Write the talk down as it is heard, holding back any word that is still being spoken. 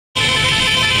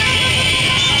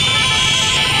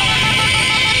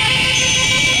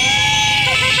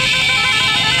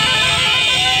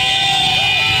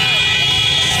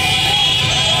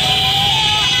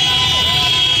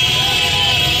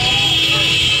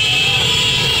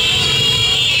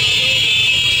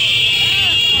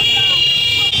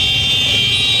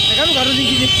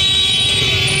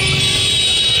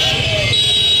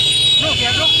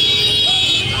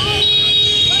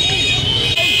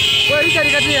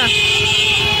Haya.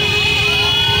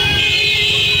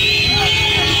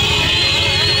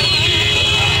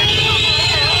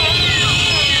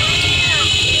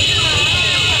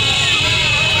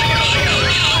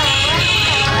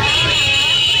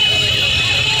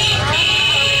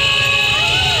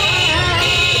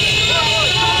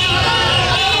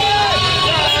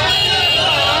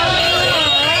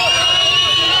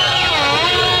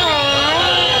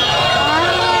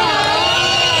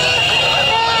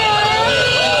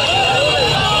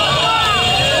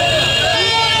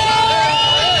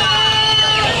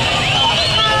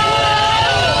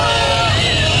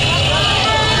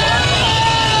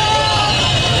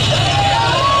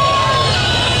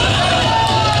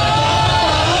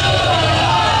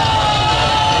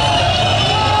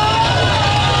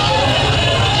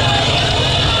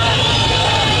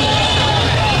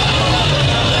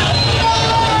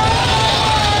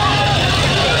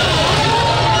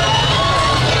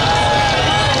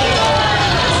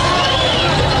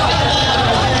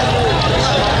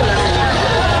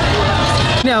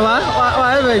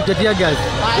 Dia guys.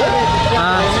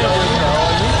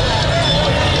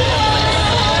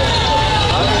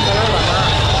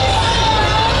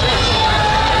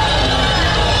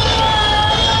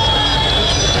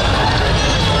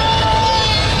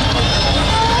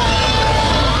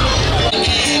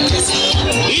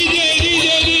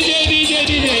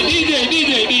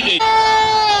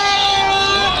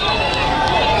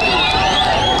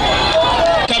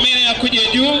 Kamera ya kuja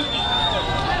juu.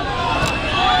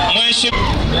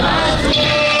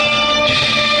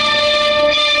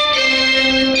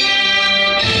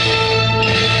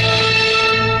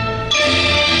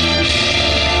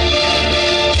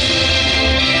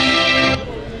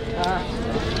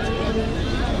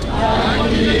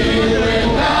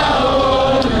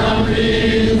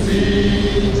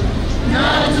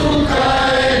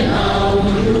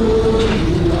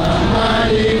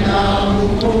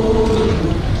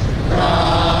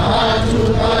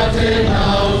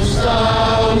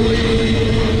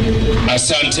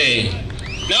 Asante.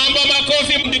 Naomba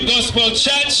makofi the Gospel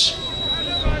Church.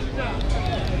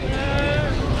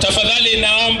 Tafadhali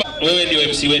naomba wewe ndio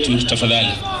MC wetu tafadhali.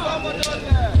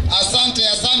 Asante,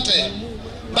 asante.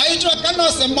 Baitwa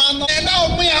kana semano endao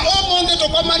mya omonde to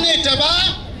komanite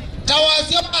ba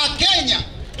tawazio ba Kenya.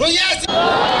 To yasi.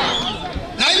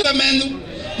 Na ibe menu.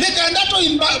 Nikaenda to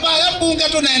ba bunge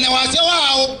to nene wasio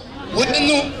wao.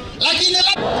 Wenu lakini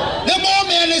ne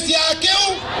momene si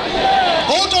akeu.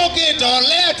 Oto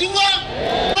kitolea tiwa.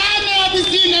 Bame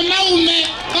wabisine maume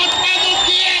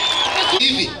matabukie.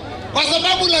 Hivi. Kwa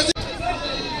sababu lazima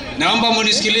naomba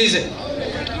munisikilize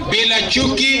bila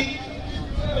chuki,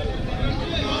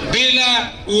 bila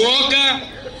uoga,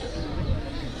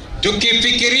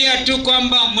 tukifikiria tu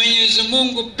kwamba Mwenyezi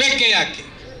Mungu peke yake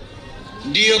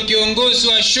ndiyo kiongozi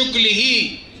wa shughuli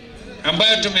hii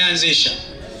ambayo tumeanzisha,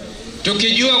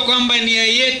 tukijua kwamba nia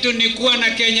yetu ni kuwa na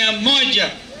Kenya moja,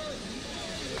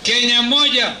 Kenya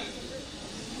moja,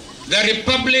 the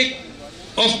Republic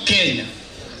of Kenya.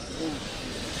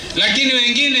 Lakini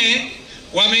wengine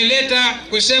wameleta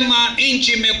kusema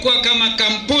nchi imekuwa kama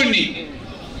kampuni.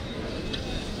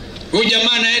 Huyu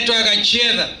jamaa anaitwa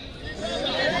Gachedha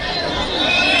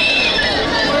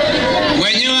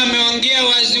mwenyewe ameongea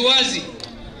waziwazi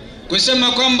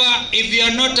kusema kwamba if you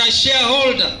are not a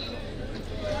shareholder,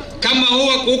 kama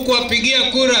huku wapigia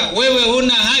kura, wewe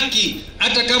huna haki.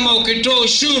 Hata kama ukitoa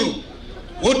ushuru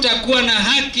utakuwa na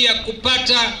haki ya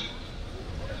kupata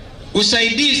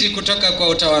usaidizi kutoka kwa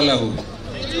utawala huu.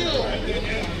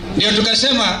 Ndio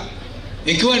tukasema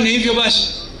ikiwa ni hivyo basi,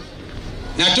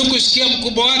 na tukusikia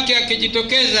mkubwa wake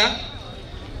akijitokeza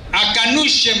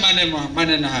akanushe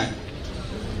maneno haya.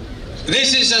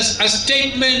 This is a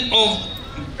statement of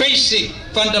basic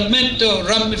fundamental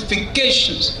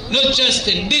ramifications, not just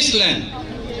in this land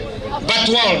but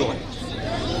worldwide.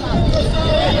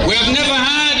 We have never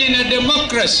had in a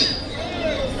democracy,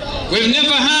 we've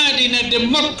never had in a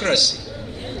democracy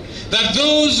that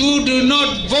those who do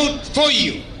not vote for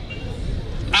you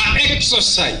are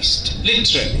exorcised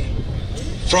literally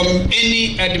from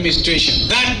any administration.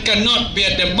 That cannot be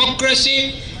a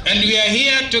democracy, and we are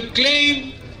here to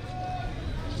claim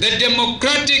the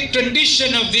democratic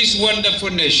tradition of this wonderful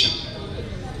nation.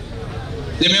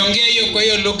 Nimeongea hiyo kwa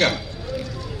hiyo lugha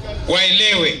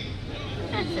waelewe,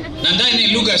 na ndani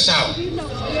lugha sawa.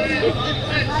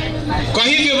 Kwa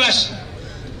hivyo basi,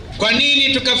 kwa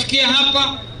nini tukafikia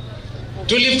hapa?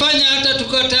 Tulifanya hata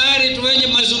tuko tayari tuwenye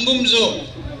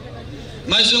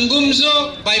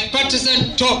mazungumzo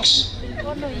bipartisan talks.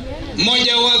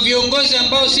 Mmoja wa viongozi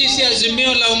ambao sisi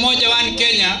Azimio la Umoja wa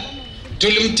Kenya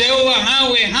tulimteua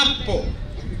hawe hapo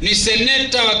ni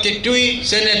seneta wa Kitui,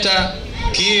 Seneta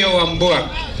Kiyo Wambua,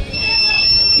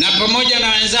 na pamoja na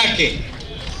wenzake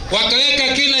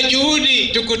wakaweka kila juhudi,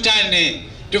 tukutane,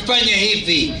 tufanye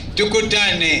hivi,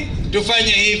 tukutane,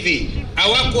 tufanye hivi.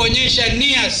 Hawakuonyesha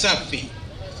nia safi.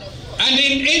 And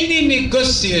in any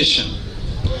negotiation,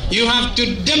 you have to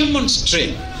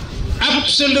demonstrate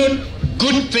absolute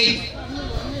good faith.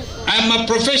 I'm a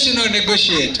professional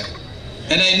negotiator,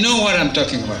 and I know what I'm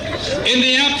talking about. In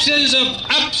the absence of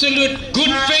absolute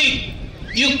good faith,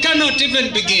 you cannot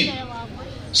even begin.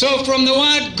 So from the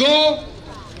word go,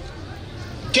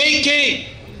 KK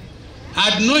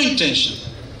had no intention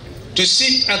to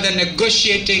sit at the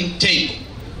negotiating table.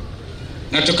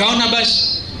 Na tukaona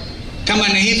basi kama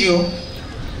ni hivyo,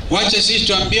 wacha sisi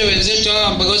tuambie wenzetu hao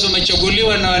ambao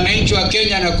wamechaguliwa na wananchi wa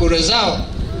Kenya na kura zao,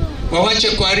 wawache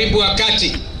kuharibu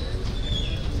wakati.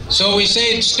 So we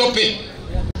said stop it.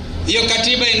 Hiyo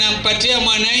katiba inampatia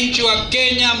mwananchi wa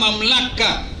Kenya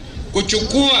mamlaka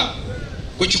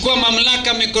kuchukua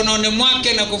mamlaka mikononi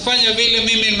mwake na kufanya vile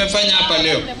mimi nimefanya hapa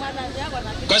leo.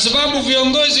 Kwa sababu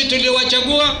viongozi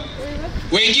tuliowachagua,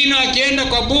 wengine wakienda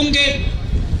kwa bunge,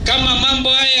 kama mambo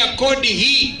haya ya kodi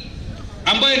hii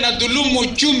ambayo inadhulumu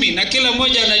uchumi na kila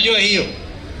mmoja anajua hiyo,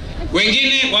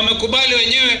 wengine wamekubali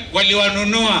wenyewe,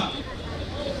 waliwanunua.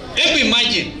 Hebu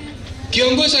imagine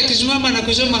kiongozi akisimama na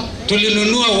kusema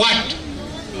tulinunua watu,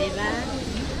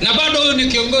 na bado huyo ni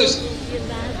kiongozi.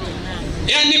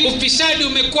 Yani ufisadi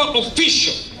umekuwa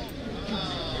official.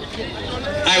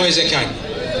 Haiwezekani.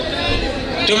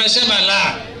 Tumesema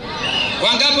la.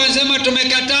 Wangapi wanasema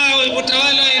tumekataa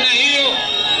utawala aina hiyo?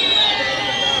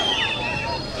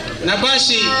 Na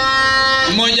basi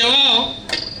mmoja wao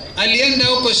alienda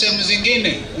huko sehemu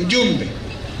zingine,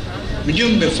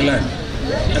 mjumbe fulani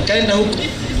akaenda huko,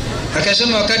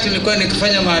 akasema wakati nilikuwa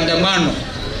nikifanya maandamano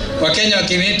Wakenya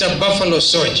wakiniita Buffalo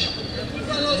Soldier,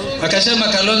 akasema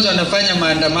Kalonzo anafanya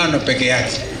maandamano peke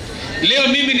yake. Leo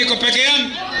mimi niko peke yangu.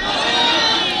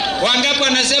 Wangapi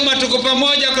wanasema tuko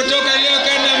pamoja kutoka leo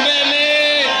kwenda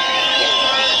mbele?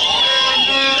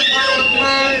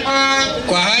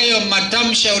 Kwa hayo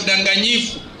matamshi ya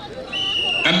udanganyifu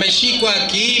ameshikwa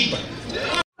akiiba.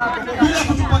 Bila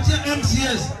kutupatia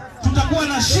MCS tutakuwa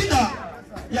na shida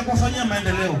ya kufanyia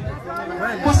maendeleo,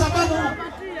 kwa sababu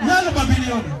yale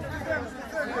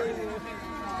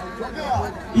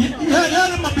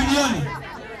mabilioni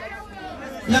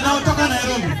yanayotoka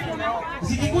Nairobi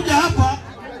zikikuja hapa,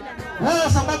 wao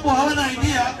sababu hawana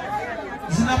idea,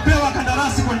 zinapewa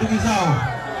kandarasi kwa ndugu zao.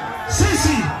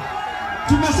 Sisi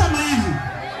tumesema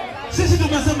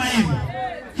hivi,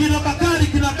 kina Bakari,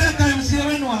 kina Beka, MCA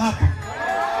wenu wa hapa,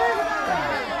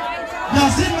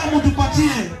 lazima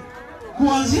mtupatie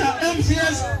kuanzia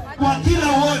MCS kwa kila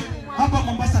ward hapa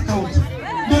Mombasa County.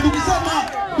 Ndio tukisema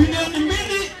bilioni 2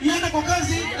 iende kwa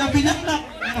kazi ya vijana,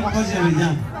 iende kwa kazi ya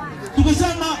vijana.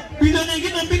 Tukisema bilioni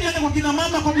nyingine 2 iende kwa kina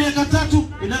mama kwa miaka 3,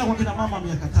 iende kwa kina mama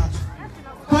miaka 3.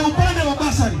 Kwa upande wa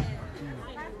basari,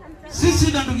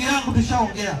 sisi na ndugu yangu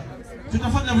tushaongea,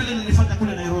 tutafanya vile nilifanya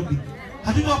kule Nairobi.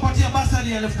 Hatutawapatia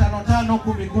basari ya 5,500,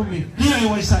 10,10, hiyo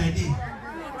iwasaidie.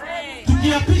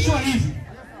 Tukiapishwa hivi,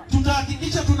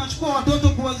 tutahakikisha tunachukua watoto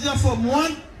kuanzia form 1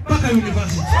 mpaka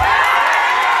university.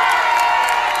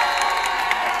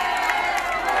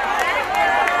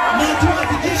 Na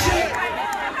tuhakikishe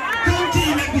county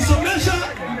imekusomesha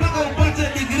mpaka upate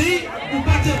degree,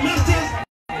 upate masters,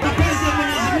 na pesa ya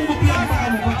Mwenyezi Mungu pia mpaka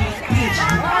upate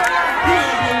PhD. Hiyo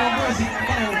ndio uongozi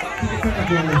ambao tunataka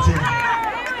kuwaletea.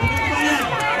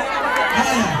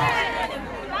 Haya,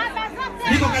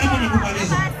 niko karibu na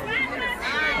kumaliza.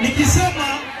 Nikisema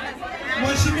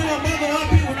Mheshimiwa Baba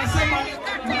wapi, unasema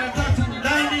mara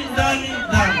 3 ndani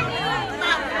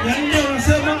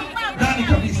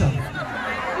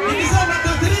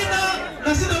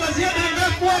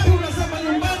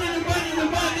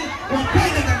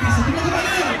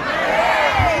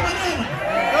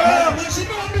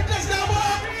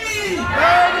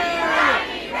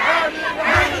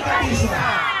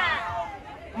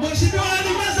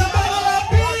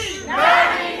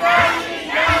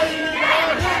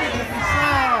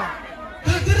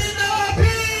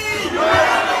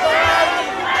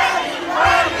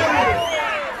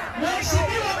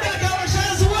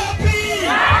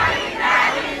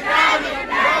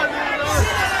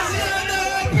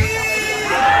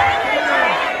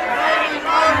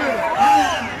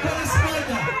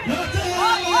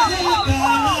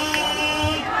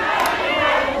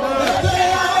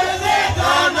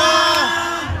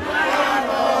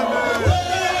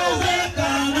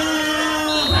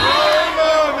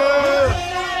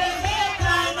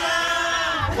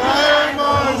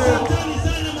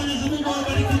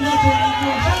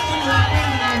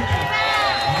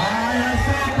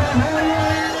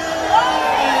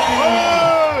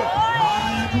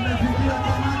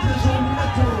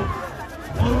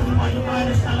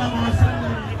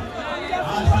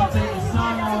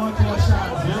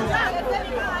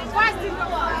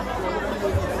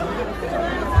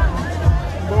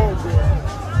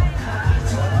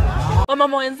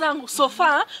Wamama wenzangu, so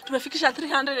far tumefikisha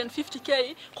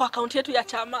 350k kwa akaunti yetu ya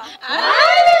chama.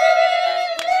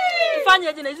 Tufanye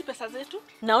aje na hizi pesa zetu?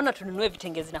 Naona tununue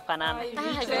vitenge zinafanana.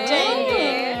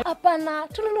 Vitenge. Hapana,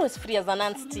 tununue sufuria za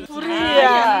non-stick.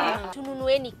 Sufuria.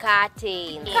 Tununueni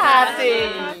kate.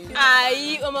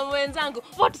 Ai, wamama wenzangu,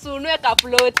 watu tununue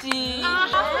kaploti.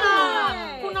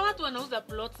 Kuna watu wanauza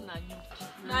plots na nyuki.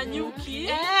 Na nyuki?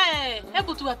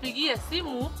 Hebu tuwapigie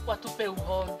simu watupe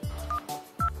uhondo.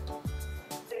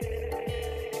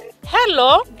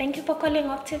 Hello. Thank you for calling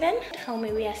Octaven. How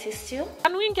may we assist you?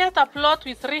 Can we get a plot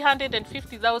with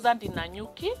 350,000 in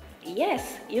Nanyuki? Yes,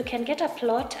 you can get a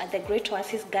plot at the Great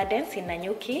Oasis Gardens in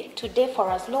Nanyuki today for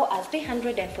as low as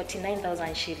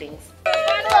 349,000 shillings.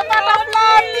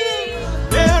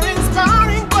 They're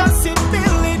inspiring, but it feels